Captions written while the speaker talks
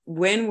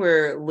when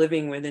we're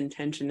living with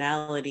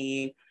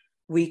intentionality,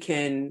 we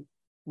can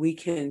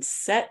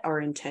set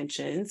our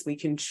intentions, we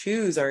can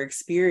choose our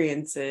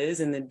experiences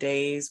in the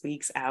days,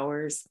 weeks,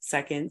 hours,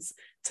 seconds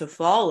to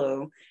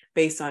follow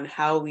based on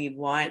how we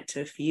want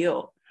to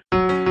feel.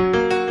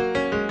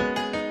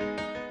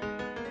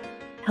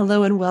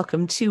 Hello and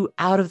welcome to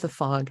Out of the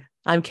Fog.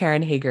 I'm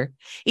Karen Hager.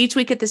 Each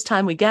week at this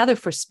time, we gather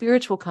for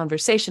spiritual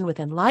conversation with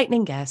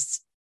enlightening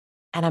guests,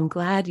 and I'm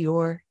glad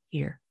you're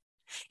here.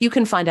 You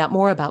can find out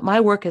more about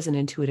my work as an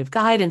intuitive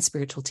guide and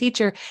spiritual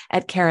teacher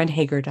at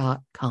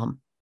karenhager.com.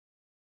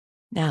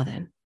 Now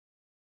then,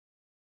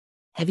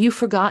 have you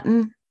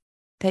forgotten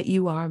that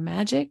you are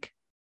magic?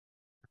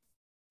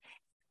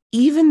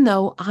 Even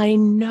though I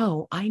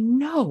know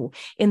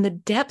in the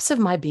depths of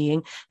my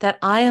being that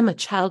I am a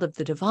child of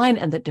the divine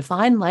and that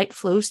divine light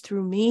flows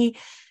through me,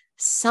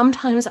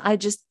 sometimes I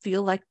just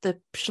feel like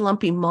the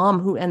schlumpy mom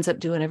who ends up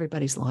doing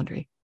everybody's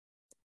laundry.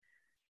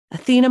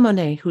 Athena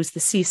Monet, who's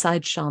the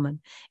seaside shaman,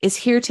 is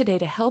here today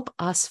to help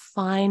us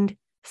find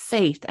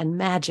faith and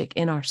magic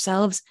in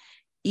ourselves,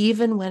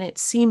 even when it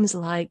seems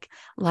like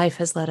life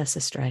has led us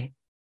astray.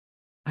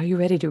 Are you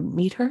ready to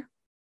meet her?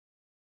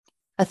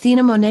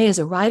 Athena Monet is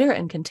a writer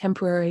and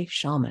contemporary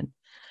shaman.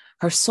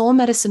 Her soul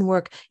medicine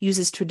work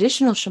uses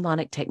traditional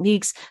shamanic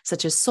techniques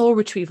such as soul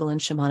retrieval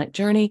and shamanic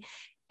journey,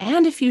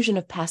 and a fusion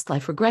of past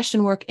life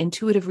regression work,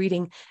 intuitive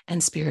reading,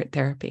 and spirit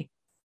therapy.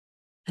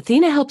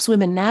 Athena helps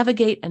women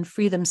navigate and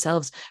free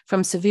themselves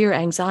from severe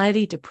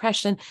anxiety,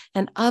 depression,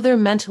 and other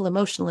mental,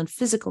 emotional, and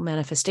physical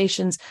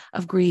manifestations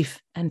of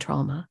grief and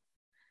trauma.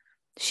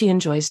 She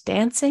enjoys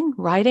dancing,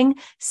 writing,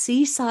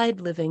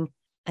 seaside living,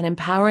 and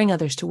empowering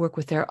others to work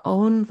with their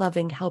own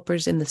loving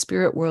helpers in the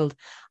spirit world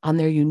on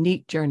their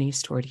unique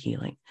journeys toward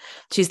healing.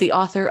 She's the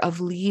author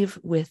of Leave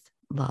with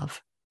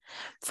Love.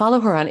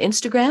 Follow her on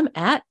Instagram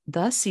at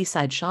The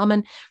Seaside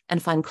Shaman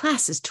and find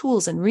classes,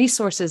 tools, and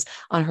resources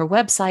on her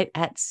website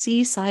at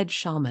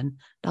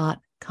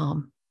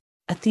seasideshaman.com.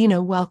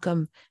 Athena,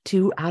 welcome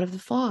to Out of the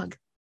Fog.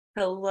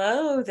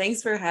 Hello,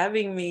 thanks for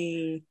having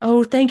me.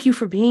 Oh, thank you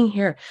for being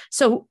here.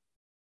 So,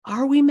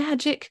 are we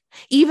magic?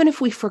 Even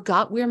if we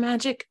forgot we're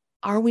magic,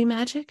 are we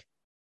magic?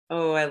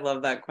 Oh, I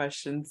love that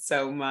question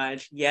so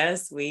much.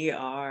 Yes, we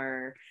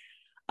are.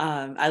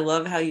 I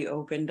love how you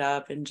opened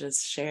up and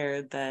just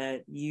shared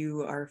that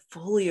you are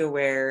fully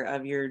aware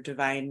of your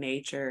divine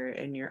nature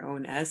and your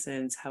own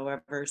essence.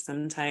 However,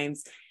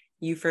 sometimes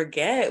you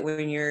forget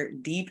when you're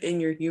deep in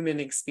your human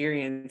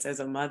experience as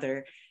a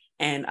mother.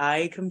 And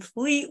I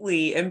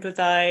completely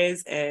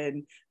empathize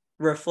and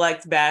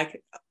reflect back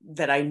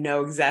that I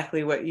know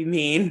exactly what you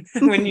mean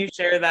when you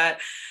share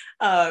that.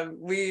 I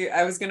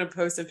was going to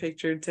post a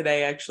picture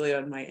today actually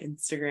on my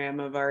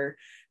Instagram of our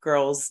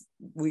girls.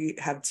 We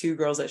have 2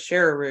 girls that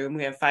share a room.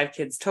 We have 5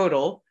 kids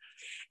total.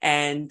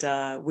 And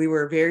we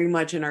were very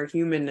much in our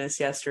humanness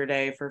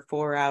yesterday for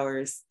 4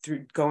 hours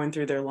going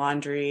through their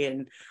laundry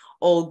and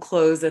old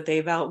clothes that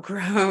they've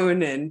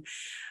outgrown. And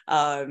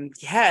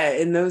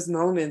in those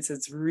moments,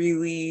 it's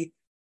really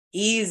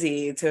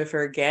easy to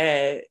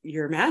forget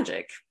your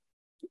magic.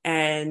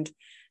 And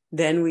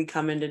then we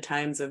come into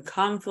times of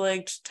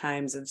conflict,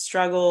 times of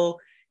struggle,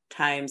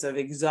 times of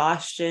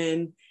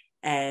exhaustion.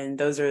 And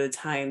those are the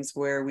times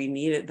where we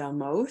need it the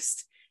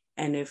most.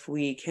 And if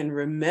we can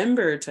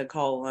remember to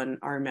call on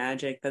our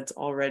magic that's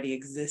already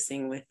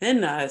existing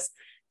within us,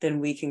 then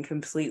we can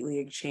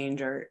completely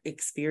change our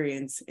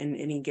experience in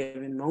any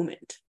given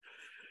moment.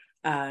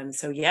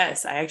 So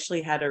yes, I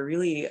actually had a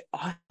really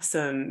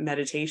awesome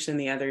meditation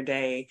the other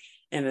day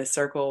in a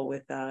circle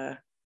with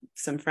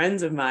some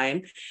friends of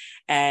mine,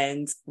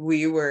 and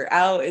we were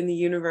out in the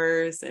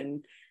universe,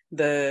 and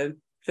the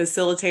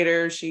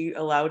facilitator, she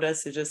allowed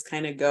us to just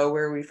kind of go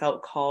where we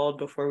felt called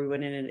before we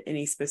went in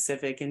any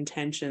specific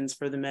intentions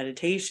for the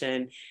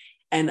meditation.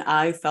 And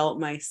I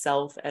felt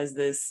myself as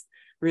this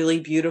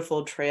really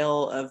beautiful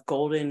trail of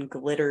golden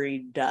glittery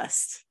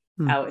dust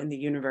out in the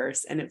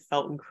universe, and it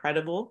felt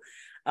incredible.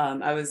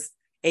 I was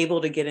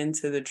able to get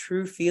into the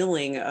true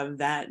feeling of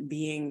that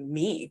being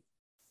me.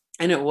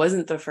 And it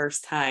wasn't the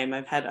first time.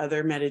 I've had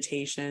other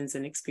meditations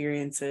and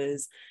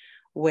experiences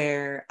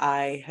where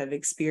I have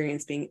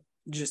experienced being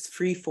just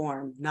free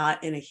form,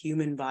 not in a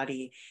human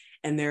body.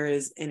 And there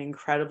is an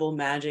incredible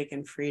magic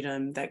and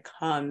freedom that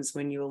comes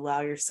when you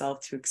allow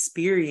yourself to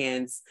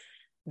experience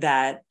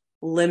that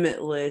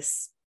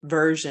limitless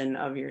version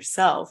of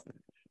yourself.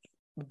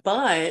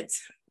 But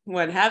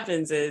what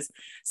happens is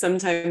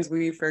sometimes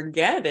we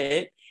forget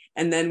it,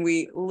 and then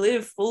we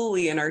live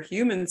fully in our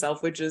human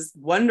self, which is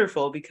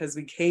wonderful because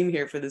we came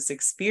here for this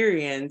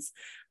experience,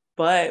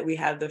 but we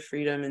have the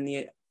freedom and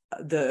the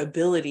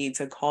ability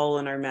to call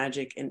on our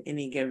magic in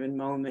any given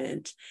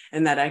moment.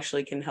 And that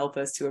actually can help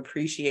us to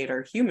appreciate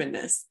our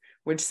humanness,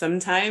 which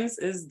sometimes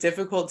is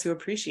difficult to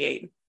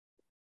appreciate.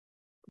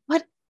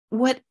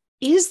 What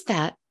is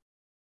that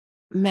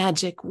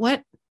magic?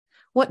 What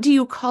do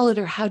you call it,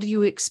 or how do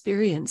you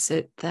experience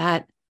it?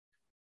 That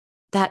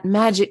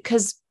magic,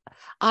 because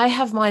I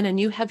have mine and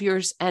you have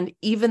yours, and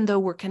even though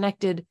we're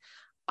connected,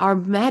 our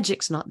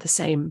magic's not the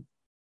same.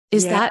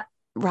 Is that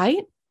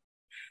right?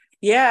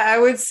 Yeah, I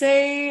would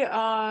say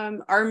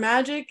our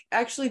magic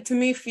actually to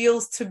me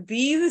feels to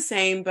be the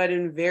same, but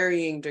in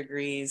varying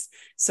degrees.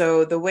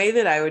 So the way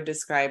that I would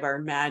describe our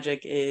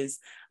magic is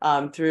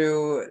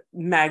through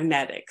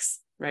magnetics,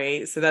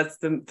 right? So that's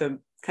the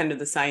kind of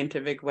the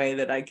scientific way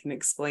that I can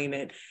explain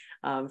it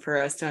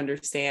for us to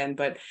understand.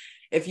 But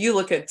if you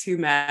look at two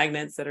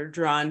magnets that are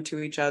drawn to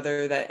each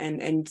other, that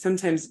and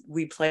sometimes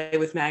we play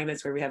with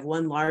magnets where we have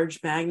one large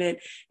magnet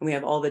and we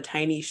have all the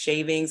tiny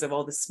shavings of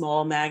all the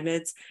small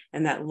magnets,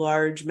 and that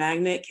large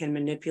magnet can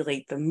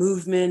manipulate the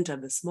movement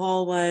of the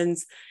small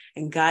ones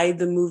and guide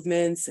the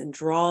movements and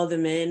draw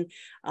them in.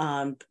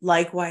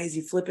 Likewise,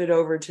 you flip it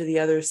over to the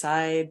other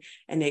side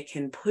and it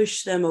can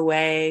push them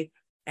away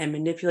and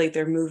manipulate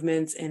their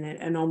movements in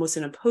an almost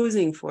an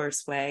opposing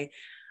force way.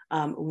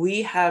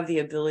 We have the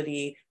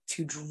ability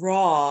to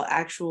draw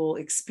actual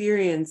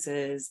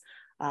experiences,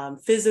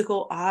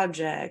 physical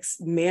objects,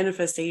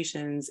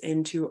 manifestations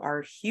into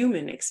our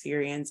human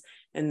experience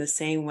in the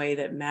same way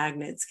that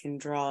magnets can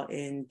draw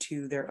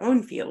into their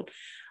own field.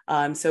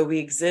 So we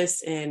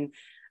exist in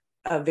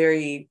a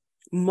very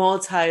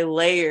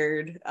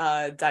multi-layered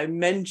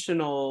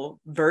dimensional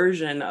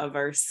version of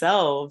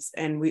ourselves,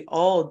 and we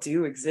all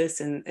do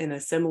exist in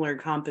a similar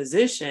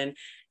composition,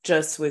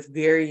 just with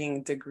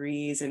varying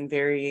degrees and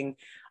varying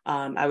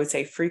I would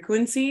say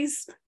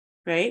frequencies,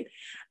 right?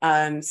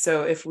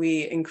 So if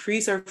we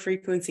increase our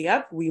frequency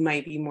up, we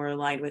might be more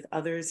aligned with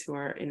others who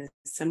are in a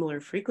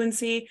similar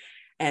frequency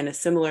and a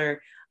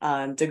similar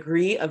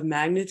degree of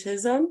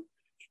magnetism.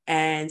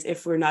 And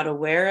if we're not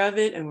aware of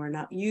it and we're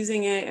not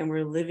using it and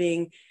we're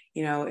living,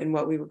 in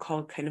what we would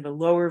call kind of a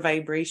lower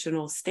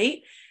vibrational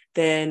state,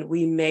 then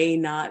we may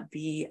not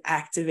be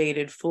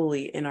activated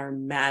fully in our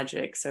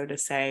magic, so to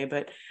say.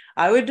 But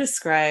I would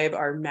describe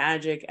our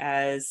magic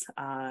as,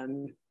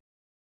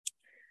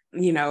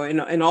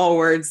 in all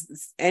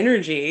words,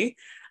 energy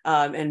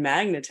and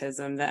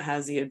magnetism that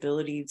has the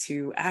ability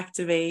to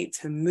activate,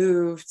 to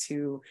move,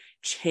 to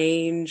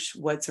change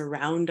what's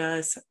around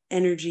us,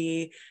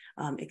 energy,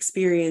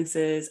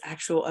 experiences,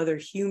 actual other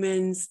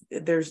humans.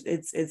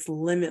 It's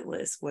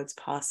limitless what's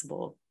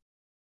possible.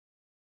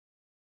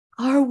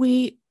 Are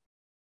we,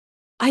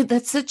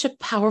 that's such a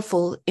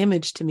powerful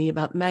image to me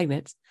about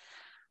magnets.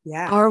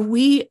 Yeah. Are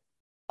we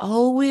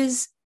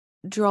always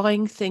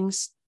drawing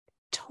things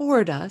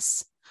toward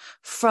us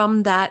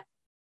from that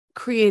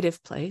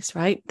creative place,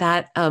 right?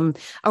 That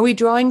are we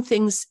drawing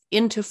things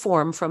into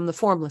form from the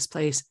formless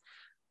place,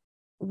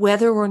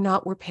 whether or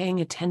not we're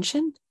paying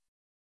attention?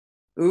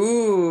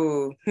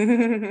 Ooh.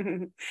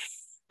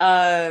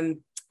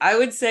 I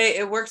would say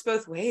it works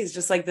both ways,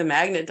 just like the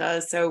magnet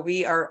does. So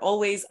we are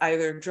always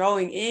either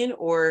drawing in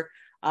or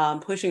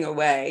pushing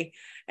away.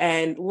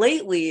 And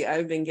lately,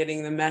 I've been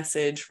getting the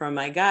message from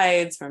my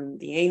guides, from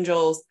the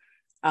angels,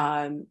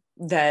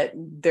 that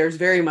there's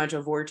very much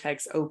a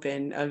vortex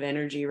open of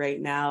energy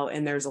right now.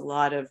 And there's a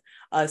lot of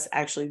us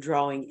actually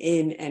drawing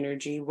in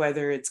energy,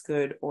 whether it's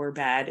good or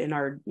bad in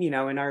our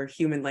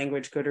human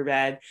language, good or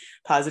bad,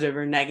 positive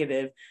or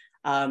negative.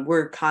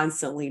 We're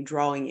constantly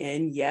drawing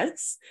in,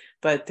 yes,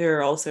 but there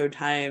are also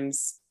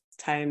times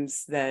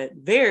that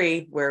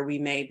vary where we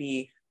may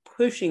be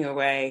pushing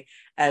away,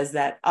 as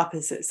that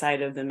opposite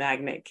side of the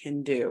magnet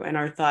can do, and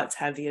our thoughts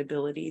have the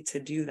ability to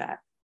do that.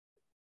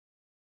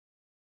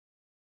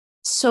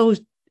 So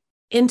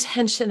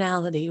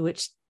intentionality,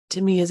 which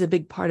to me is a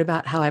big part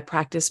about how I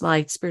practice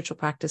my spiritual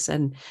practice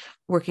and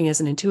working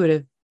as an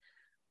intuitive,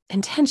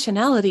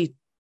 intentionality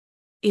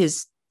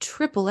is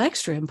triple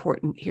extra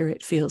important here,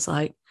 it feels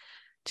like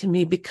to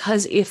me,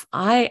 because if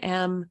I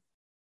am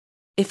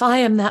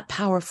that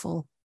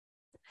powerful,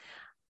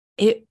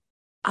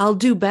 I'll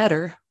do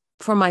better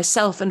for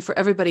myself and for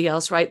everybody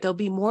else, right? There'll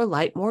be more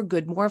light, more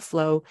good, more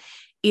flow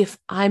if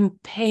I'm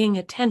paying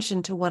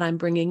attention to what I'm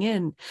bringing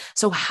in.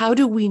 So how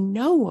do we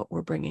know what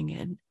we're bringing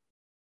in?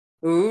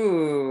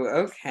 Ooh,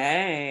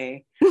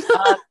 okay.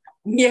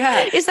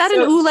 Yeah. Is that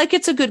an So ooh, like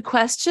it's a good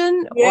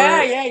question? yeah,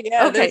 Or yeah,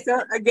 yeah. okay.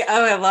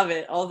 I love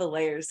it. All the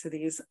layers to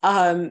these.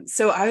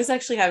 So I was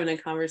actually having a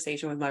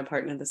conversation with my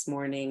partner this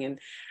morning, and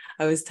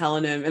I was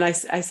telling him, and I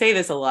say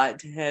this a lot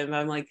to him.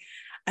 I'm like,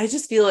 I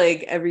just feel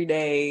like every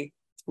day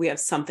we have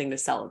something to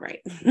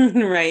celebrate,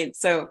 right?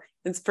 So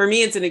it's for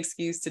me, it's an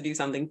excuse to do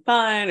something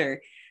fun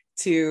or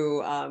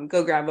to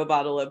go grab a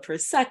bottle of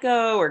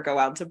prosecco or go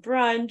out to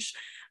brunch.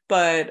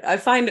 But I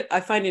find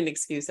an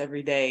excuse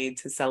every day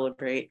to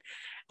celebrate.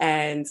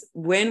 And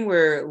when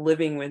we're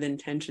living with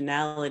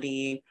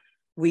intentionality,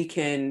 we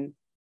can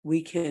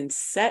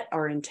set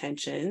our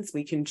intentions,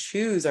 we can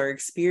choose our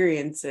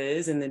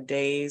experiences in the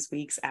days,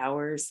 weeks,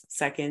 hours,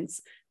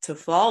 seconds to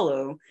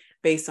follow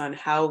based on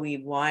how we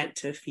want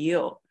to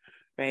feel,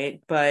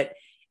 right? But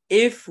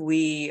if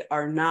we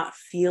are not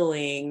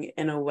feeling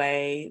in a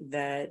way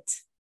that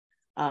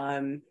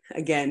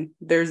again,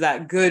 there's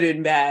that good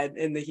and bad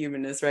in the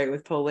humanness, right?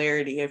 With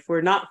polarity. If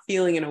we're not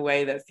feeling in a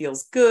way that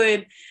feels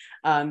good,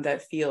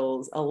 that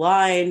feels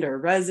aligned or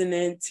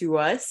resonant to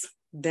us,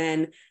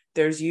 then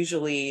there's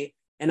usually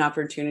an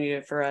opportunity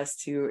for us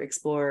to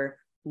explore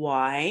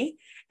why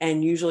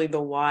And usually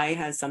the why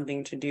has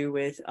something to do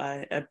with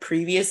a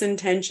previous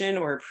intention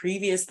or a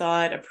previous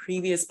thought, a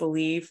previous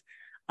belief,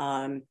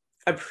 a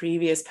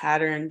previous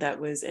pattern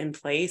that was in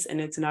place. And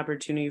it's an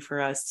opportunity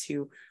for us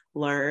to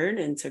learn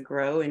and to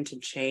grow and to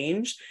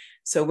change.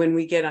 So when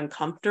we get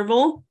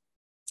uncomfortable,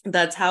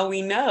 that's how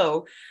we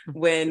know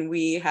when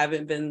we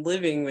haven't been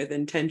living with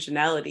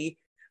intentionality.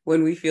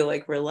 When we feel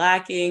like we're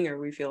lacking or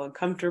we feel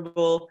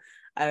uncomfortable,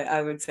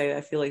 I would say I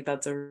feel like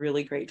that's a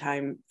really great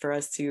time for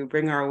us to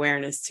bring our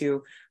awareness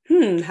to,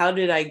 how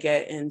did I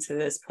get into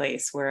this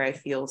place where I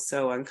feel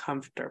so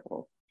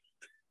uncomfortable?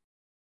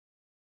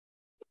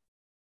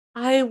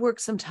 I work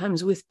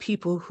sometimes with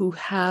people who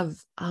have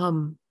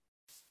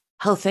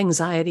health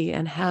anxiety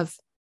and have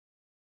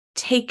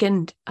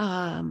taken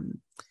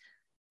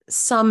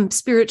some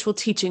spiritual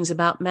teachings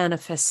about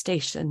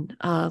manifestation,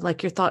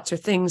 like your thoughts are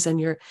things,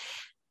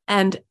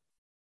 and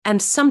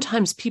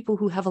sometimes people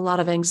who have a lot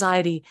of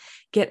anxiety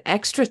get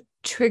extra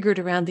triggered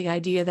around the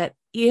idea that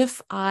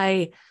if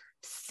I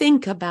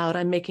think about,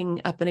 I'm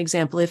making up an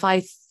example, if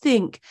I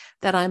think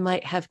that I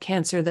might have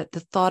cancer, that the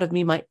thought of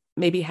me might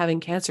maybe having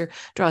cancer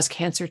draws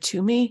cancer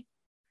to me,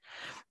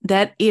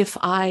 that if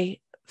I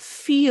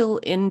feel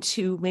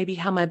into maybe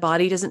how my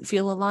body doesn't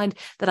feel aligned,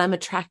 that I'm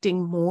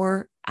attracting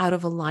more out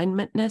of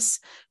alignmentness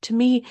to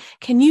me.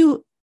 Can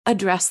you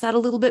address that a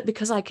little bit?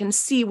 Because I can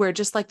see where,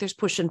 just like there's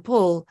push and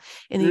pull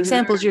in the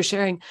examples you're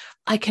sharing,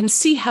 I can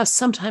see how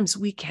sometimes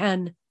we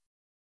can,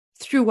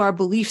 through our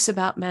beliefs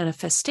about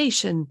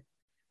manifestation,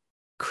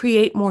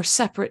 create more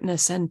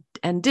separateness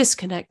and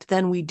disconnect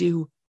than we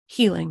do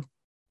healing.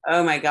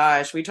 Oh my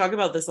gosh, we talk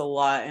about this a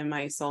lot in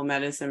my soul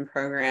medicine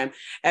program.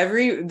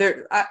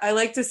 I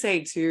like to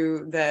say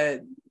too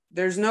that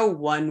there's no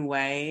one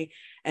way,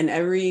 and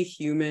every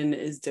human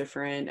is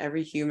different.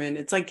 Every human,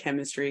 it's like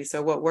chemistry.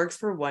 So what works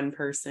for one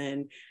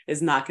person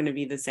is not going to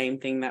be the same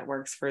thing that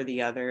works for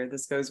the other.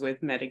 This goes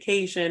with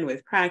medication,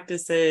 with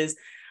practices.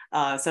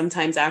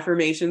 Sometimes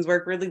affirmations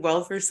work really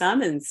well for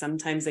some, and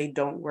sometimes they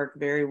don't work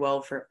very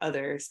well for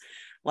others.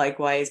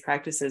 Likewise,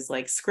 practices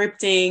like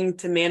scripting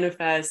to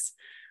manifest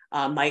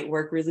might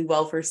work really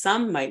well for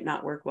some, might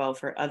not work well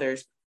for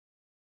others.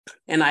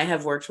 And I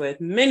have worked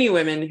with many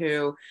women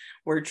who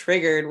were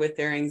triggered with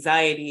their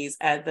anxieties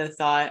at the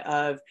thought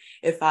of,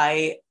 if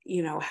I,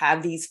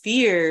 have these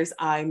fears,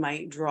 I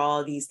might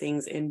draw these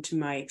things into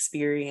my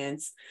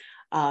experience.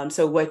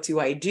 So what do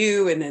I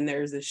do? And then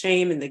there's the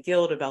shame and the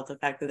guilt about the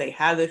fact that they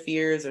have the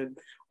fears,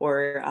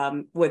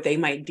 or what they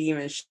might deem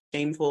as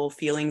shameful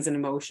feelings and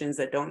emotions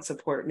that don't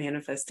support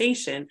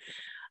manifestation.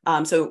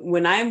 So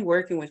when I'm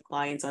working with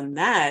clients on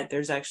that,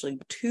 there's actually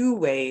two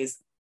ways.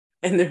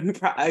 And then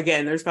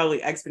again, there's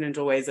probably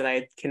exponential ways that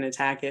I can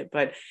attack it,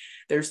 but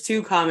there's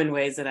two common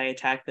ways that I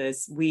attack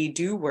this. We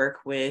do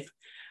work with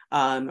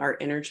our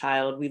inner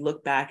child. We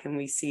look back and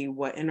we see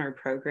what in our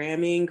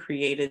programming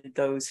created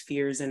those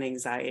fears and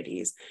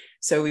anxieties.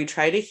 So we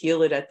try to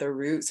heal it at the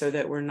root so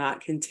that we're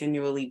not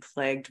continually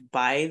plagued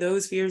by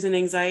those fears and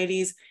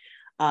anxieties,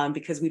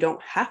 because we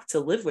don't have to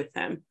live with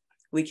them.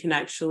 We can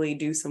actually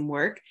do some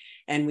work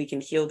and we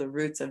can heal the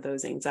roots of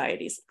those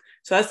anxieties.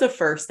 So that's the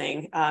first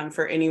thing,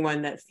 for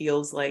anyone that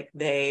feels like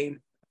they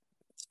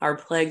are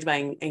plagued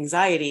by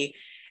anxiety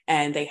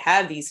and they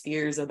have these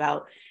fears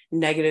about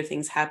negative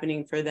things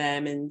happening for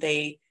them, and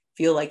they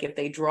feel like if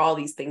they draw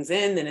these things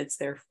in, then it's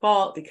their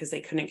fault because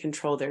they couldn't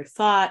control their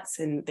thoughts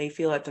and they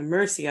feel at the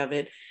mercy of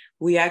it.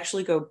 We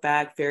actually go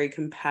back very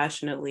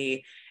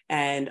compassionately,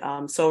 and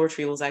soul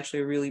retrieval is actually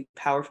a really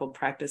powerful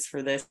practice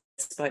for this.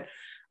 But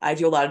I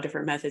do a lot of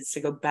different methods to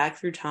go back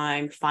through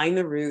time, find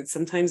the roots.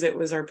 Sometimes it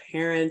was our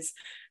parents,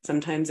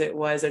 sometimes it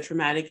was a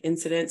traumatic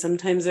incident,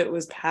 sometimes it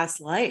was past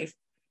life.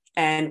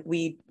 And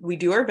we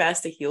do our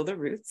best to heal the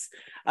roots.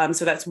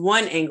 So that's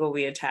one angle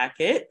we attack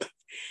it.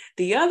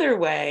 The other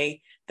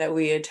way that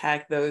we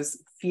attack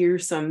those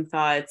fearsome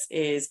thoughts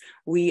is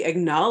we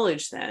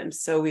acknowledge them.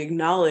 So we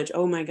acknowledge,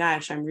 oh my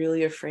gosh, I'm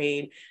really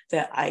afraid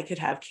that I could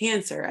have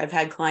cancer. I've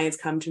had clients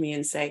come to me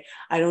and say,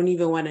 I don't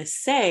even want to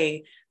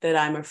say that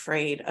I'm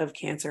afraid of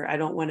cancer. I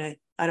don't want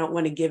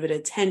to give it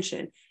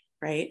attention.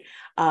 Right.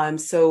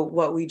 So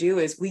what we do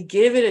is we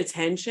give it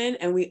attention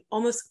and we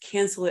almost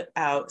cancel it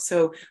out.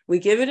 So we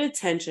give it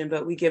attention,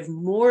 but we give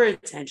more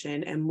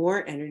attention and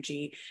more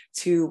energy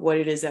to what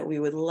it is that we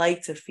would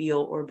like to feel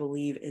or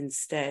believe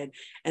instead.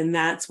 And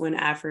that's when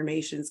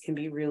affirmations can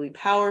be really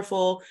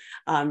powerful,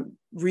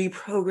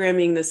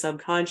 reprogramming the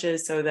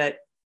subconscious so that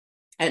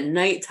at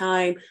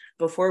nighttime,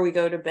 before we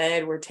go to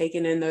bed, we're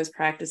taking in those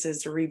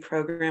practices to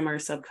reprogram our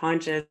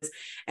subconscious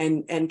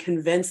and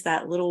convince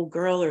that little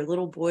girl or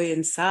little boy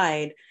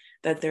inside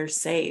that they're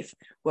safe.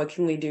 What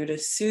can we do to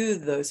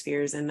soothe those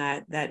fears and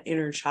that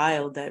inner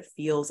child that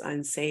feels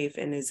unsafe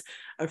and is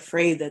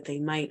afraid that they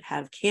might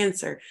have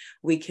cancer?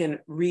 We can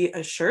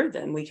reassure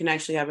them. We can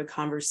actually have a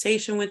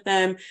conversation with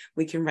them.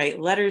 We can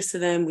write letters to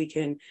them. We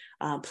can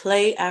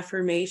play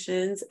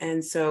affirmations.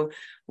 And so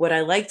what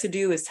I like to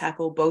do is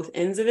tackle both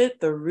ends of it,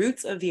 the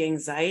roots of the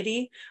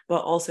anxiety,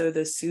 but also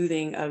the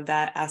soothing of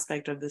that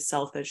aspect of the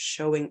self that's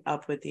showing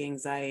up with the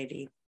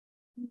anxiety.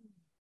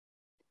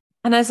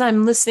 And as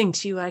I'm listening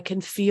to you, I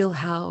can feel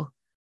how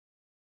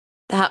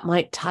that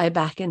might tie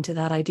back into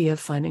that idea of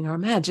finding our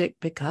magic,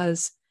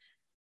 because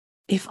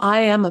if I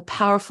am a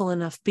powerful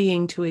enough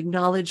being to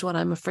acknowledge what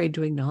I'm afraid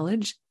to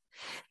acknowledge,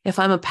 if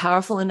I'm a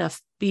powerful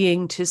enough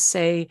being to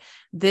say,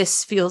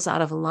 this feels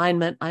out of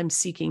alignment, I'm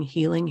seeking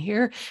healing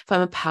here, if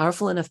I'm a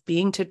powerful enough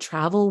being to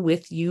travel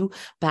with you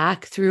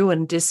back through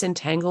and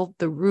disentangle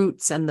the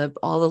roots and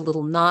all the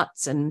little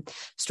knots and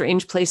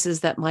strange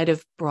places that might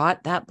have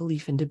brought that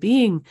belief into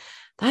being,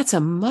 that's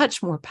a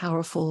much more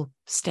powerful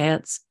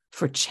stance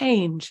for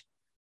change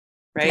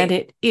than Right.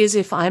 it is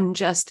if I'm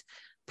just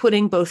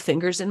putting both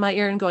fingers in my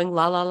ear and going,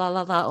 la, la, la,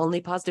 la, la, only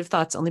positive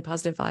thoughts, only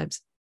positive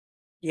vibes.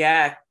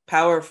 Yeah.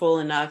 Powerful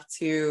enough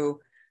to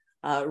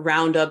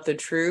round up the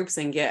troops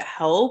and get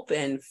help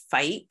and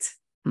fight,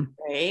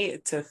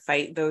 right? To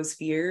fight those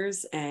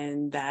fears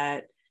and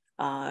that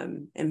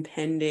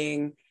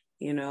impending,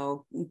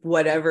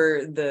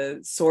 whatever the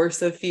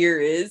source of fear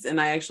is.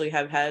 And I actually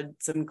have had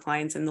some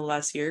clients in the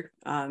last year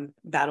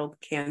battle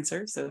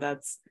cancer. So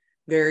that's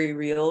very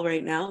real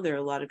right now. There are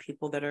a lot of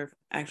people that are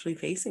actually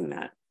facing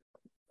that,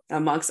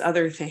 amongst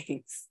other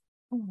things.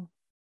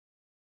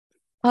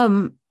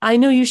 I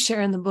know you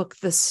share in the book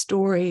the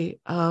story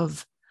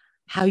of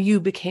how you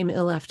became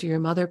ill after your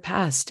mother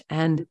passed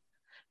and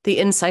the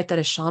insight that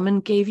a shaman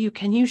gave you.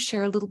 Can you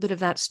share a little bit of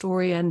that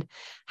story and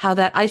how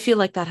that, I feel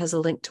like that has a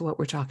link to what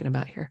we're talking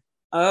about here.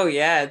 Oh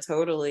yeah,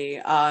 totally.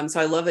 So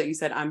I love that you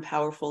said I'm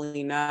powerful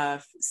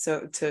enough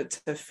so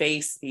to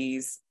face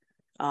these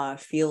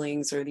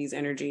feelings or these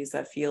energies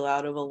that feel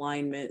out of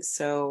alignment.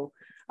 So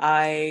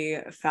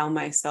I found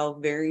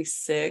myself very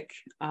sick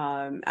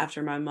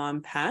after my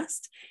mom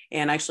passed,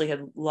 and actually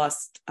had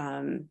lost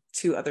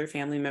two other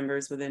family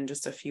members within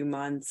just a few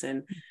months,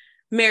 and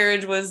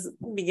marriage was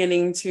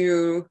beginning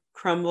to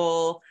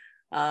crumble.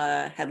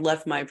 Had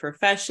left my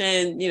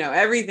profession,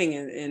 everything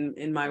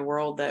in my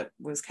world that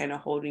was kind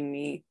of holding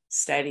me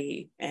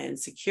steady and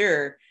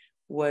secure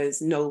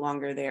was no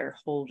longer there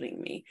holding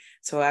me.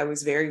 So I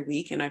was very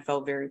weak and I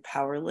felt very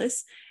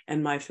powerless,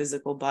 and my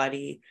physical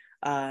body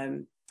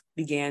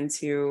began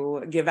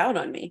to give out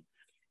on me.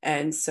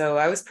 And so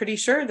I was pretty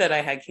sure that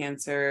I had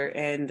cancer,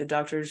 and the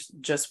doctors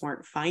just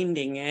weren't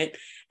finding it.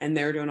 And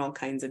they were doing all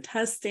kinds of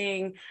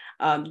testing.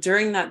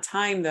 During that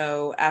time,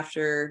 though,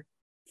 after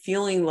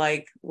feeling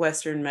like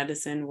Western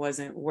medicine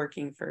wasn't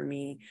working for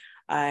me,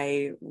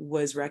 I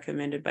was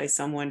recommended by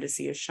someone to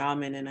see a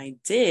shaman, and I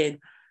did.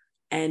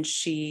 And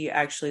she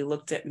actually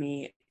looked at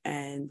me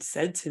and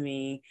said to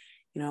me,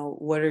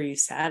 what are you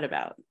sad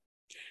about?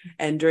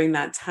 And during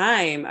that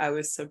time, I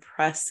was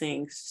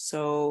suppressing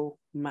so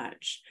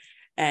much.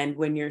 And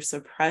when you're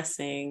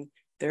suppressing,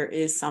 there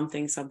is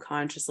something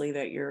subconsciously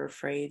that you're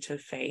afraid to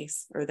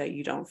face, or that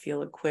you don't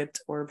feel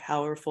equipped or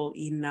powerful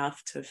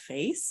enough to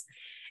face.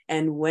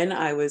 And when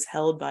I was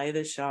held by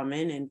the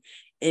shaman and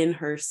in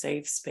her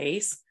safe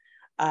space,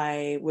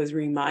 I was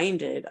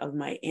reminded of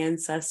my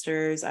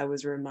ancestors. I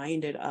was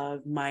reminded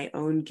of my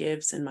own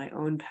gifts and my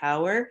own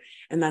power.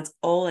 And that's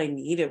all I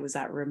needed, was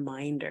that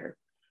reminder,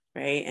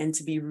 right? And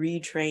to be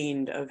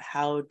retrained of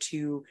how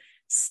to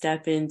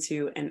step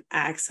into and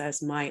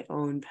access my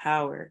own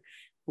power.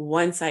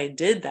 Once I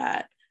did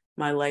that,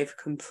 my life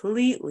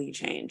completely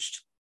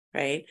changed,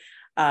 right?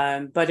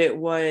 But it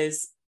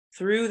was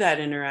through that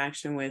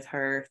interaction with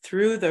her,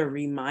 through the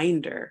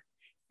reminder,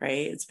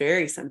 right? It's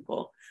very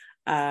simple.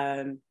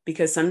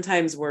 Because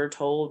sometimes we're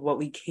told what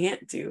we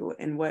can't do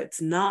and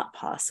what's not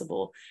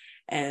possible.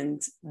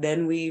 And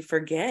then we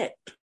forget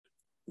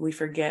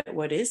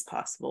what is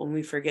possible, and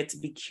we forget to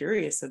be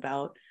curious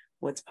about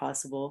what's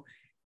possible.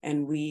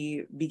 And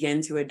we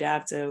begin to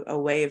adapt a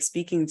way of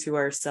speaking to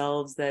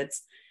ourselves that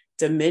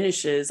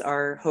diminishes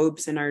our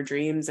hopes and our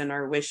dreams and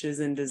our wishes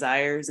and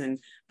desires and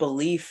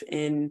belief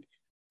in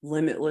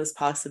limitless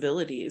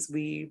possibilities.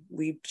 We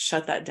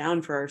shut that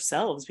down for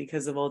ourselves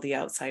because of all the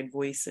outside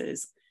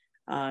voices.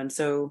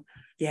 So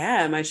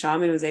yeah, my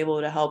shaman was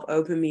able to help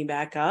open me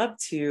back up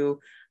to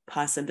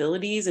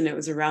possibilities. And it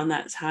was around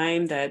that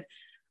time that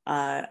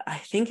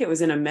I think it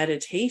was in a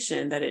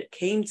meditation that it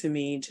came to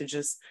me to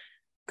just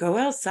go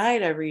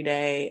outside every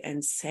day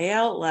and say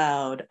out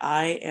loud,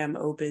 I am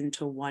open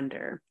to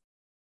wonder.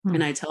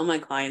 And I tell my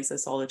clients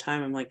this all the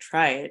time. I'm like,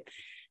 try it.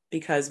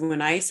 Because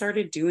when I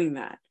started doing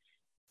that,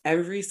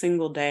 every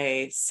single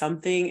day,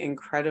 something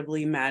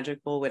incredibly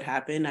magical would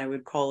happen. I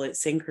would call it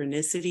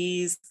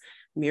synchronicities,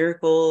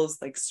 miracles,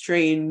 like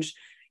strange,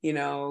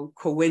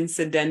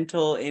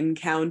 coincidental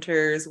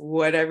encounters,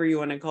 whatever you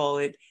want to call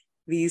it.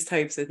 These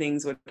types of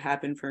things would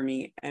happen for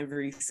me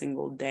every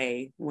single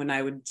day when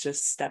I would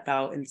just step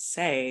out and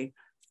say,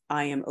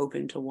 I am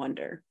open to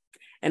wonder.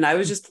 And I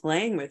was just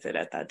playing with it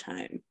at that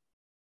time.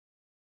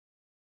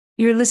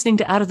 You're listening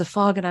to Out of the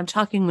Fog, and I'm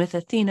talking with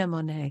Athena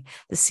Monet,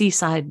 the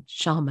seaside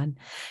shaman.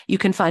 You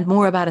can find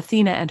more about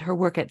Athena and her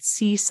work at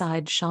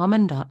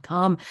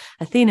seasideshaman.com.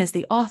 Athena is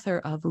the author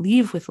of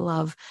Leave with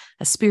Love,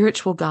 a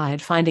spiritual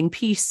guide, finding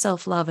peace,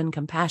 self-love, and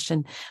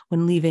compassion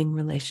when leaving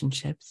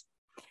relationships.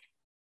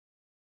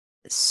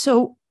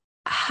 So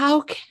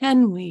how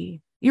can we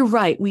you're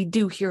right. We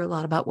do hear a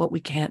lot about what we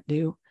can't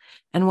do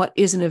and what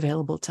isn't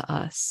available to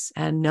us.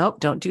 And nope,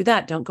 don't do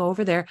that. Don't go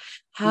over there.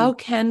 How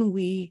can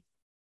we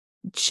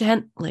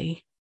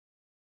gently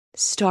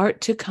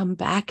start to come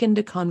back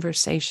into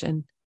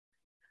conversation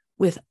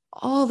with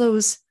all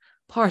those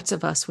parts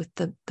of us, with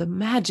the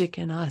magic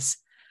in us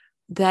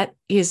that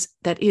is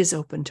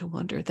open to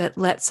wonder, that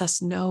lets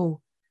us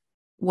know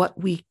what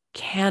we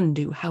can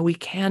do, how we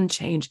can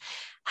change,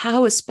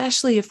 how,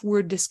 especially if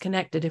we're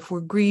disconnected, if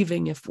we're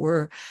grieving, if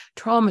we're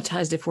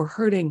traumatized, if we're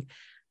hurting,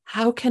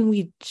 how can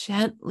we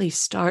gently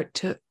start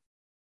to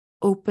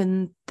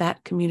open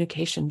that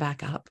communication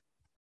back up?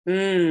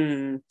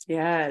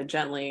 Yeah,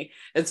 gently.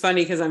 It's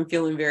funny because I'm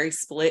feeling very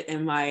split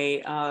in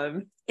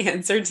my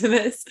answer to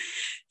this,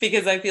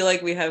 because I feel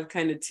like we have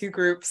kind of two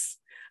groups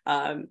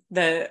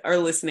that are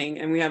listening,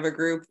 and we have a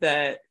group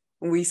that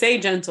we say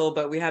gentle,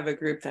 but we have a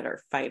group that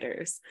are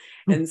fighters.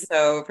 And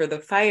so for the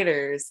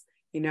fighters,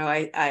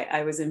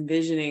 I was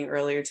envisioning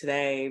earlier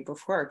today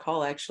before our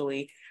call,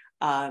 actually,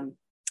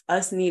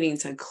 us needing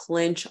to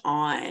clinch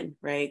on,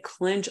 right?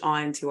 Clinch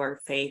on to our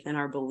faith and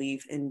our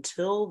belief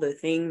until the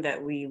thing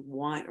that we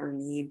want or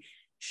need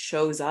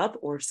shows up,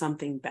 or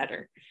something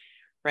better,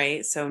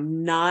 right? So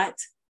not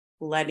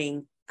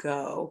letting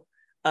go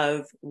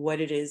of what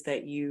it is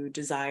that you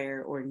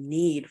desire or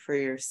need for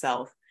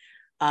yourself.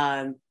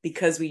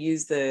 Because we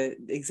use the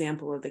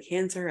example of the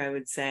cancer, I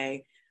would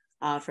say,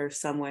 for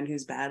someone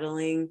who's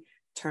battling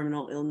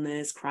terminal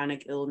illness,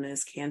 chronic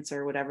illness,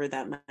 cancer, whatever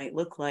that might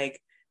look like,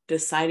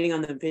 deciding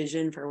on the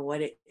vision for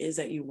what it is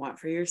that you want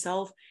for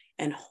yourself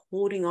and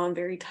holding on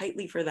very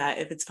tightly for that.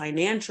 If it's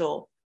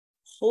financial,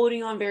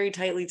 holding on very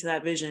tightly to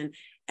that vision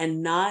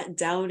and not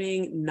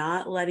doubting,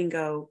 not letting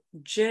go,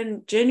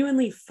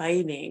 genuinely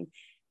fighting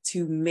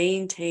to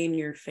maintain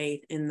your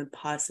faith in the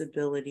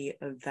possibility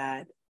of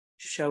that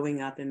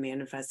showing up and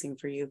manifesting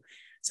for you.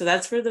 So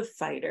that's for the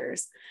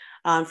fighters.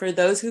 For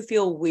those who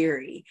feel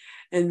weary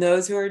and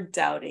those who are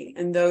doubting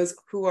and those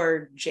who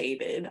are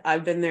jaded,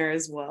 I've been there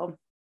as well.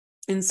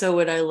 And so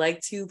what I like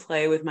to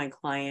play with my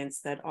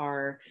clients that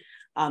are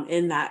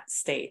in that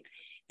state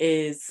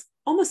is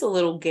almost a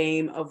little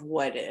game of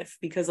what if,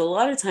 because a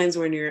lot of times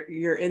when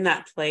you're in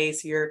that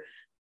place, your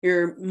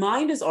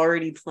mind is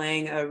already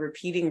playing a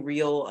repeating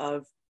reel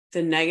of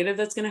the negative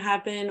that's going to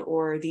happen,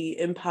 or the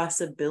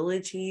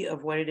impossibility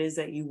of what it is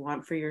that you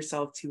want for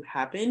yourself to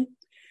happen.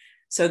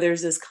 So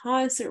there's this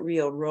constant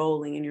reel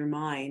rolling in your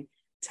mind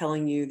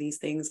telling you these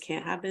things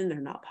can't happen, they're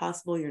not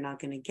possible, you're not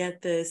going to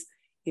get this.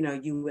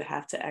 You would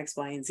have to X,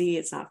 Y, and Z.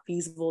 It's not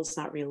feasible. It's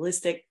not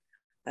realistic.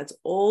 That's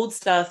old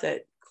stuff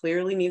that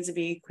clearly needs to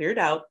be cleared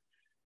out.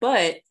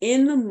 But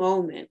in the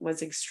moment,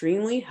 what's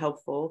extremely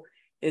helpful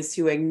is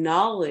to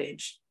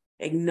acknowledge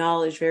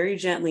very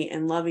gently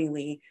and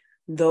lovingly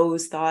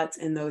those thoughts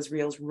and those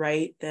reels,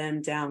 write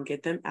them down,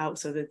 get them out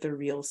so that the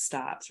reel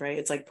stops, right?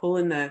 It's like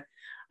pulling the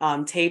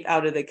tape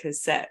out of the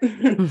cassette.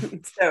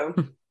 So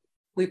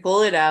we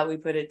pull it out, we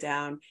put it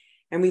down,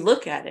 and we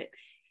look at it.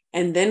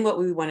 And then what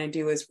we want to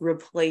do is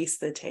replace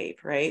the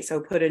tape, right?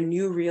 So put a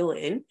new reel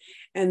in,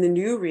 and the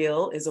new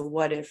reel is a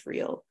what if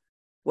reel.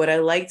 What I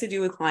like to do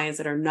with clients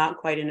that are not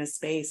quite in a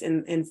space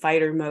in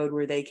fighter mode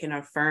where they can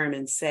affirm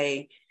and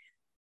say,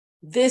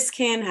 this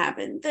can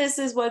happen. This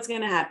is what's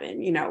going to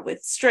happen,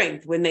 with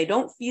strength. When they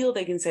don't feel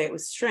they can say it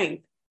with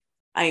strength,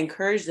 I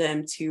encourage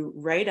them to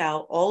write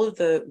out all of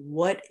the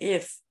what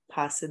if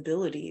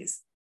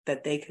possibilities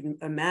that they can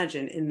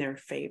imagine in their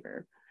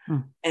favor.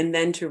 And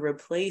then to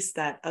replace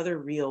that other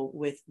reel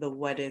with the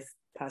what if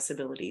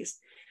possibilities.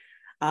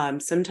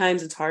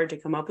 Sometimes it's hard to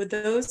come up with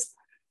those,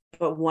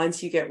 but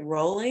once you get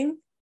rolling,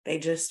 they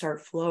just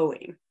start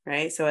flowing,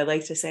 right? So I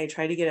like to say,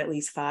 try to get at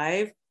least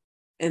 5.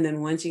 And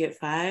then once you get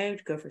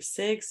 5, go for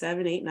 6,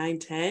 7, 8, 9,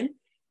 10.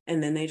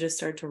 And then they just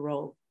start to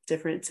roll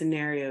different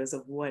scenarios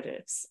of what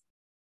ifs.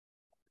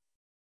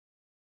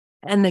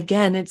 And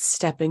again, it's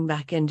stepping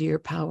back into your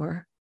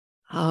power.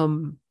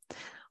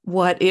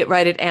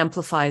 It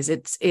amplifies,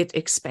 it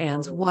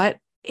expands. Totally. What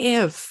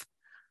if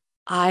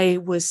I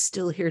was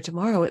still here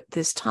tomorrow at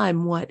this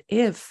time? What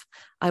if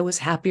I was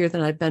happier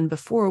than I've been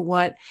before?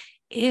 What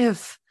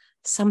if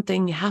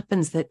something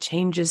happens that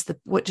changes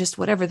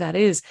whatever that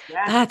is?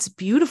 Yeah. That's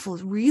beautiful,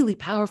 really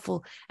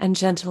powerful, and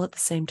gentle at the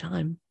same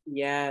time.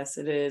 Yes,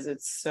 it is.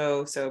 It's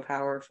so, so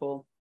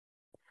powerful.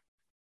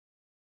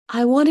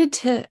 I wanted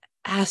to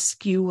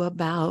ask you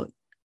about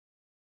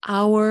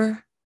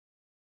our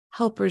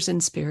helpers in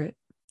spirit.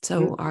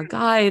 So our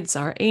guides,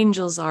 our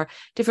angels, our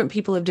different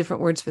people have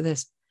different words for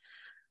this.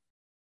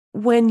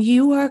 When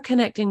you are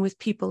connecting with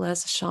people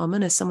as a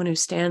shaman, as someone who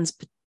stands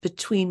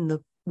between the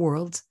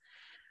worlds,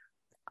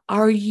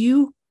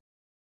 you're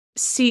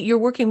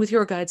working with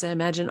your guides, I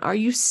imagine. Are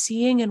you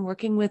seeing and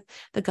working with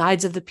the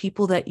guides of the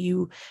people that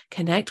you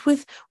connect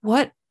with?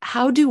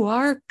 How do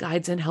our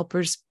guides and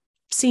helpers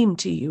seem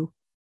to you?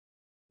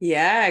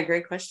 Yeah,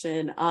 great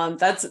question.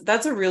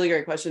 That's a really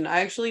great question.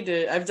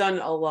 I've done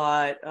a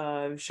lot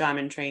of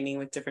shaman training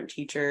with different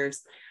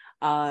teachers.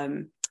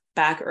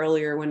 Back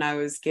earlier when I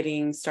was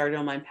getting started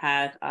on my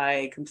path,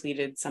 I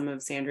completed some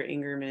of Sandra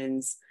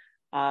Ingerman's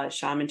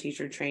shaman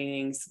teacher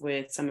trainings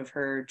with some of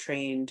her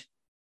trained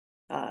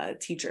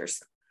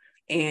teachers.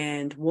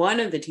 And one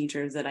of the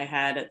teachers that I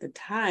had at the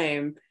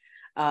time,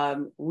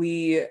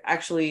 we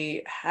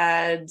actually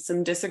had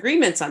some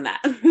disagreements on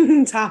that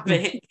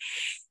topic.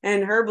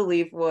 And her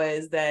belief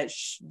was that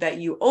that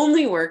you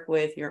only work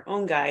with your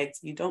own guides,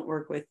 you don't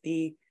work with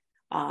the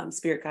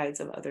spirit guides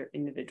of other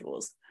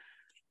individuals.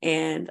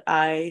 And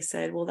I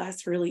said, well,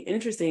 that's really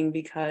interesting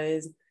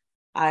because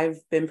I've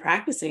been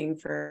practicing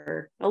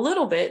for a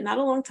little bit, not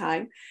a long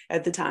time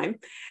at the time.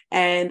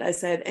 And I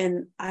said,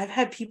 and I've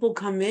had people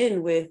come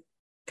in with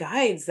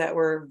guides that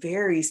were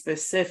very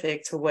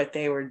specific to what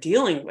they were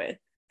dealing with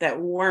that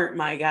weren't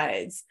my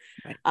guides.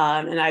 Right.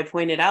 And I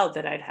pointed out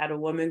that I'd had a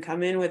woman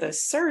come in with a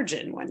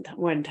surgeon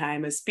one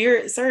time, a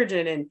spirit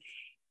surgeon, and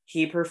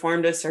he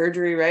performed a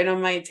surgery right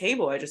on my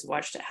table. I just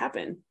watched it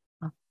happen.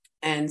 Oh.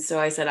 And so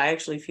I said, I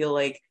actually feel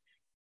like,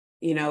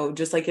 you know,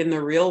 just like in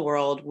the real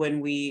world,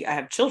 when I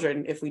have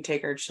children, if we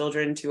take our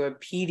children to a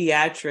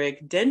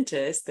pediatric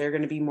dentist, they're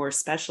going to be more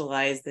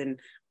specialized than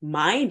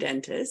my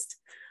dentist.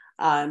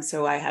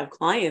 So I have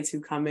clients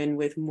who come in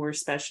with more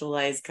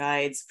specialized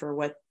guides for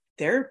what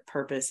their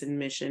purpose and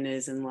mission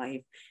is in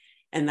life.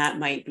 And that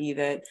might be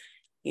that,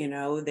 you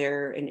know,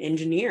 they're an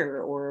engineer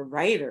or a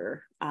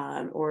writer,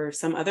 or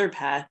some other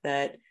path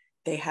that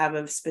they have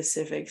a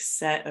specific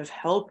set of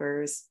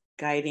helpers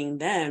guiding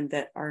them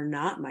that are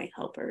not my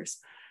helpers.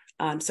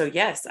 So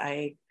yes,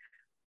 I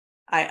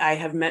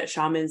have met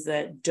shamans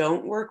that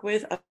don't work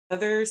with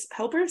others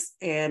helpers,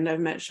 and I've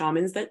met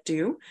shamans that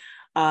do,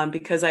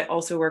 because I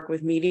also work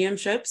with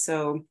mediumship.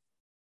 So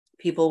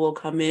people will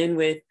come in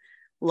with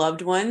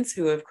loved ones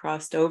who have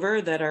crossed over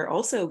that are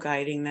also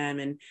guiding them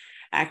and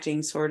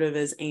acting sort of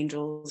as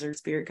angels or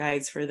spirit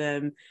guides for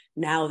them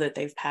now that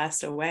they've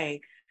passed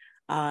away.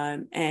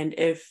 And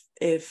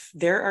if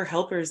there are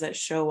helpers that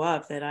show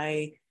up that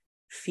I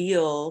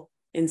feel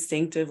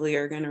instinctively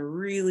are going to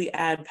really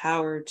add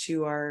power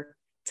to our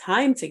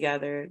time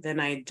together, then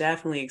I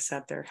definitely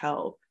accept their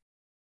help.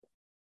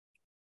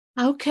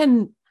 How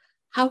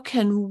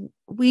can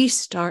we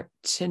start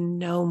to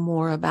know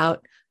more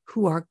about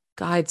who our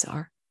guides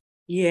are?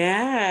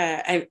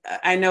 Yeah,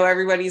 I know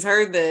everybody's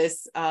heard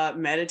this,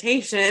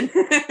 meditation,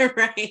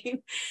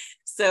 right?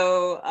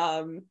 So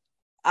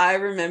I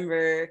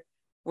remember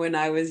when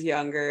I was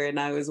younger and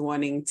I was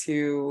wanting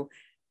to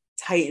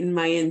tighten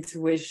my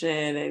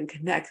intuition and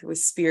connect with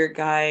spirit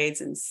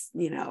guides and,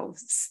 you know,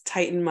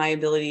 tighten my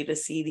ability to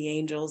see the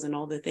angels and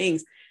all the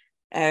things.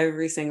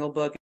 Every single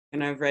book,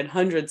 and I've read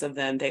hundreds of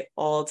them, they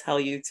all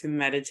tell you to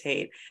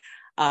meditate.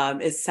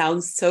 It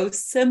sounds so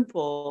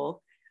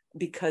simple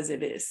because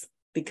it is.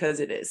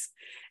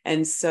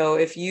 And so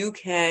if you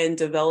can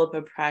develop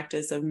a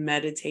practice of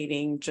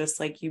meditating just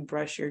like you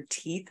brush your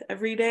teeth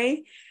every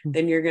day,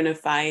 then you're going to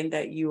find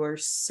that you are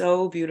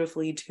so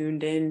beautifully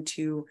tuned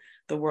into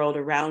the world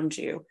around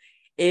you.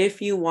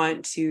 If you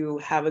want to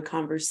have a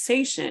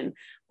conversation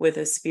with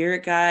a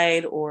spirit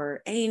guide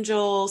or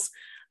angels,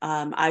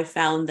 I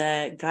found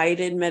that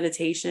guided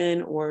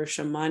meditation or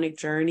shamanic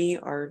journey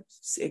are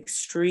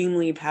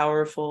extremely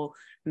powerful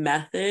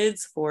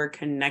methods for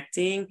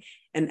connecting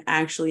and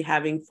actually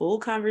having full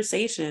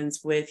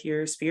conversations with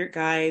your spirit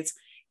guides,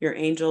 your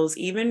angels,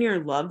 even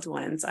your loved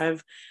ones.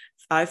 I've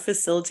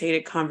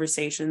facilitated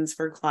conversations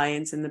for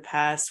clients in the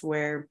past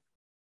where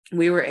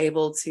we were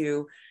able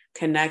to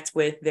connect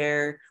with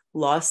their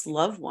lost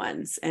loved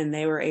ones, and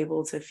they were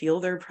able to feel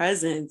their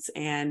presence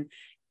and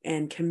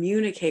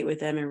communicate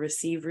with them and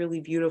receive really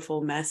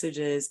beautiful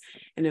messages.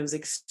 And it was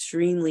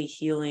extremely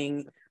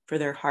healing for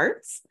their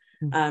hearts,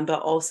 but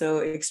also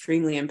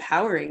extremely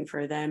empowering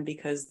for them,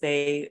 because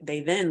they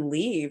then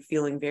leave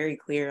feeling very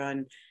clear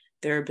on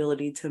their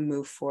ability to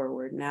move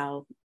forward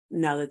now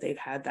that they've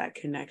had that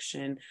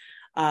connection.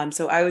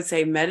 So I would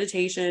say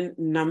meditation,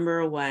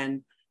 number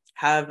one,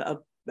 have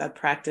a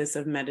practice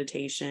of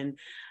meditation.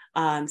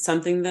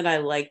 Something that I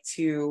like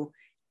to,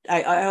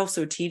 I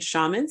also teach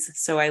shamans.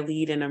 So I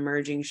lead an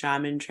emerging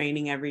shaman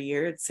training every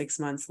year. It's 6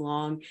 months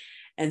long.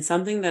 And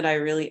something that I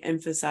really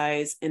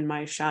emphasize in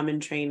my shaman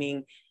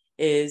training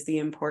is the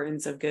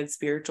importance of good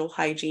spiritual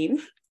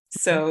hygiene.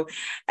 So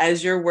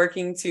as you're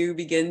working to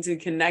begin to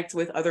connect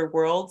with other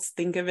worlds,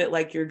 think of it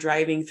like you're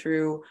driving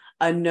through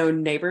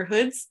unknown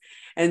neighborhoods.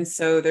 And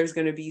so there's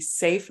going to be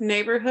safe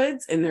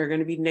neighborhoods, and there are going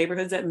to be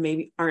neighborhoods that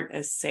maybe aren't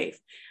as safe.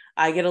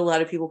 I get a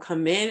lot of people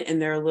come in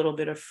and they're a little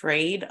bit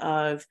afraid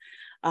of,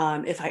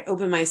 if I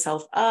open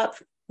myself up,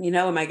 you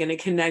know, am I going to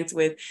connect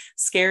with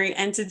scary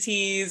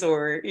entities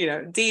or, you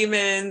know,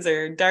 demons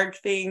or dark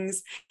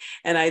things?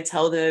 And I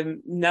tell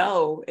them,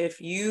 no, if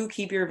you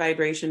keep your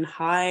vibration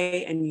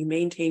high and you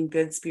maintain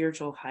good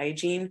spiritual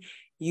hygiene,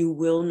 you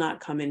will not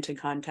come into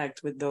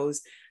contact with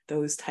those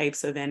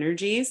types of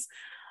energies.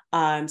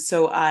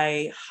 So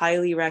I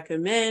highly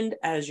recommend,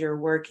 as you're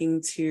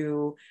working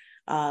to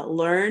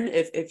learn,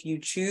 if you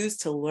choose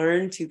to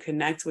learn to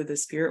connect with the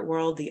spirit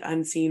world, the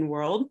unseen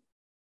world,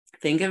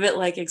 think of it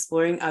like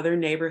exploring other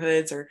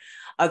neighborhoods or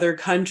other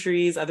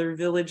countries, other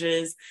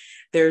villages.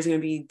 There's going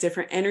to be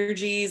different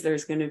energies.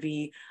 There's going to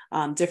be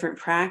different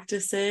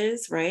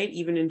practices, right?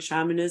 Even in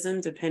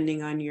shamanism,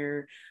 depending on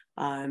your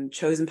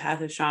chosen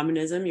path of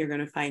shamanism, you're going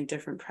to find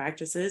different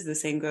practices. The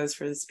same goes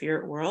for the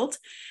spirit world.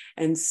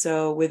 And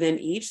so within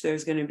each,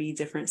 there's going to be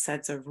different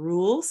sets of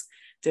rules,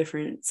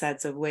 different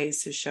sets of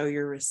ways to show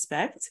your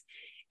respect.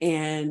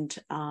 And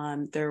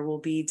there will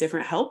be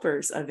different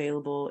helpers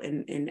available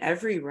in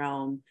every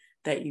realm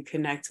that you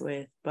connect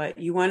with, but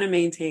you want to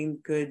maintain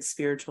good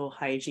spiritual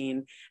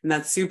hygiene. And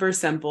that's super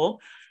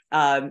simple.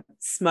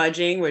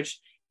 Smudging,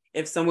 which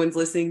if someone's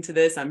listening to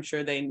this, I'm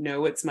sure they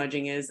know what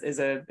smudging is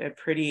a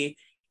pretty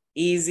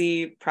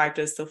easy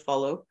practice to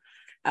follow.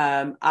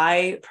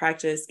 I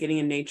practice getting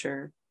in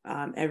nature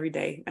every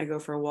day. I go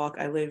for a walk.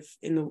 I live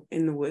in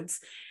the woods.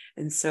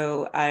 And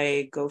so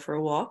I go for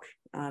a walk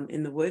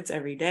in the woods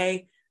every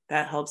day.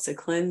 That helps to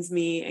cleanse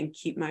me and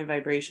keep my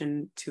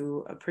vibration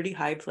to a pretty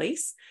high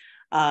place.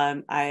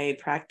 I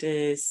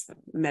practice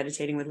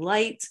meditating with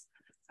light.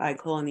 I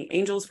call on the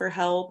angels for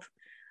help.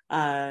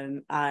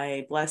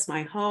 I bless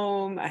my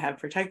home. I have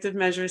protective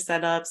measures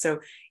set up.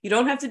 So you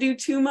don't have to do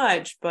too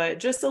much, but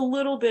just a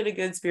little bit of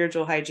good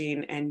spiritual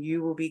hygiene and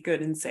you will be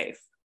good and safe.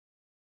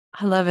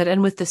 I love it.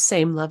 And with the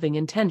same loving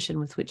intention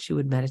with which you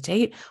would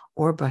meditate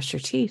or brush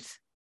your teeth.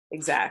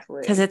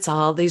 Exactly. Because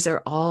these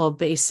are all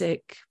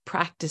basic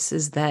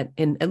practices that,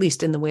 at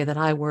least in the way that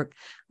I work,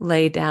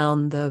 lay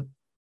down the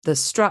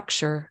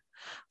structure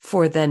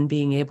for then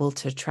being able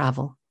to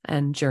travel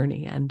and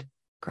journey and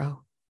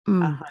grow.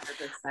 100%.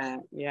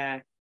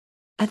 Yeah.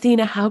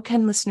 Athena, how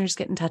can listeners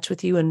get in touch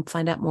with you and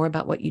find out more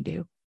about what you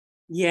do?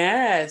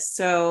 Yeah,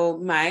 so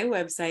my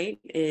website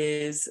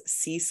is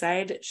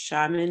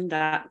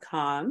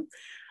seasideshaman.com.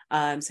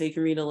 So you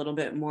can read a little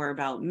bit more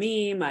about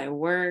me, my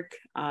work.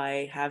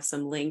 I have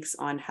some links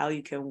on how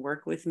you can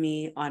work with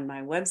me on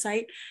my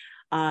website.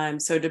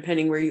 So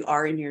depending where you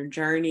are in your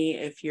journey,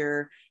 if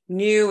you're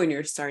new and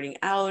you're starting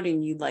out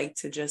and you'd like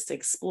to just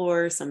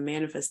explore some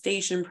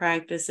manifestation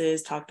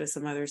practices, talk to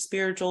some other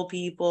spiritual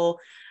people,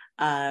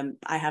 I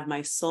have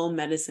my soul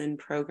medicine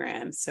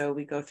program. So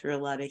we go through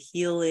a lot of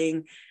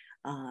healing,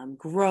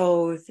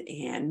 growth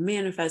and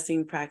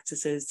manifesting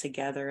practices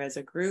together as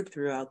a group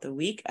throughout the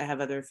week. I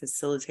have other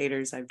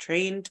facilitators I've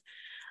trained.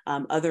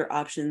 Other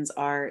options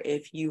are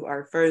if you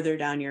are further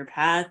down your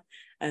path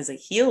as a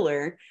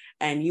healer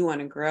and you want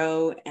to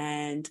grow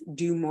and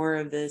do more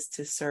of this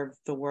to serve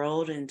the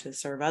world and to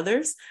serve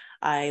others,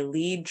 I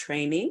lead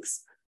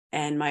trainings.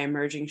 And my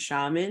emerging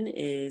shaman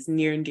is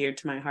near and dear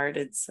to my heart.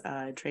 It's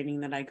a training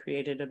that I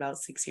created about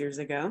 6 years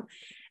ago.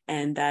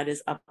 And that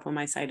is up on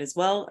my site as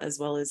well as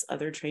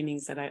other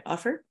trainings that I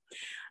offer.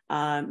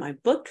 My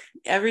book,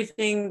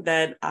 everything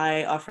that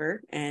I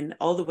offer and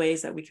all the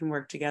ways that we can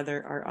work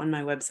together are on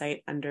my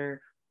website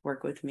under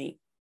Work With Me.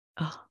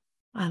 Oh,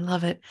 I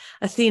love it.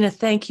 Athena,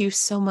 thank you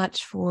so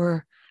much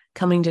for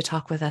coming to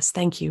talk with us.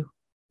 Thank you.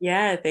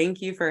 Yeah,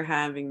 thank you for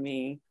having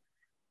me.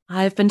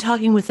 I've been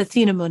talking with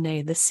Athena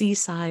Monet, the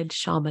Seaside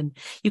Shaman.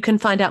 You can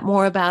find out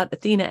more about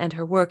Athena and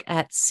her work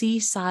at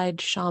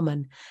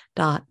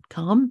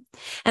seasideshaman.com.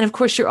 And of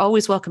course, you're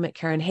always welcome at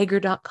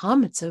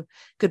KarenHager.com. It's a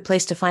good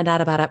place to find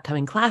out about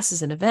upcoming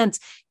classes and events.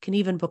 You can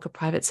even book a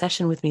private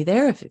session with me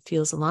there if it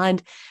feels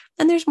aligned.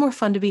 And there's more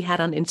fun to be had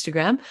on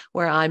Instagram,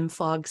 where I'm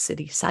Fog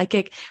City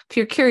Psychic. If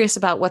you're curious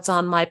about what's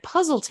on my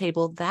puzzle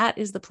table, that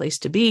is the place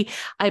to be.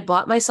 I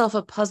bought myself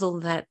a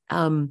puzzle that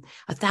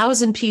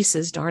 1,000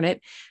 pieces, darn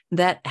it,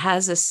 that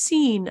has a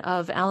scene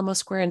of Alamo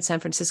Square in San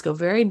Francisco,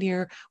 very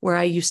near where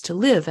I used to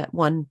live at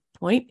one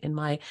point in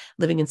my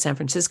living in San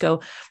Francisco.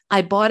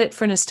 I bought it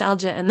for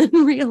nostalgia and then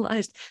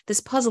realized this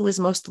puzzle is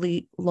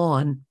mostly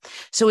lawn.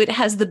 So it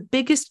has the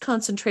biggest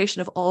concentration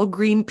of all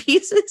green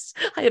pieces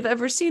I have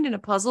ever seen in a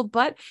puzzle.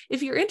 But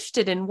if you're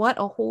interested in what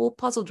a whole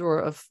puzzle drawer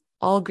of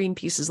all green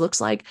pieces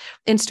looks like,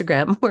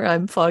 Instagram, where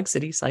I'm Fog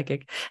City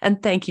Psychic.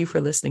 And thank you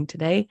for listening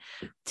today.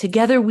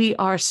 Together, we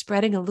are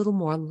spreading a little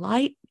more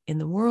light in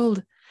the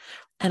world.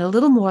 And a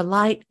little more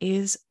light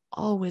is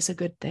always a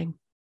good thing.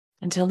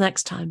 Until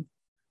next time,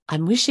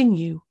 I'm wishing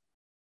you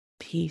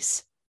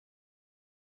peace.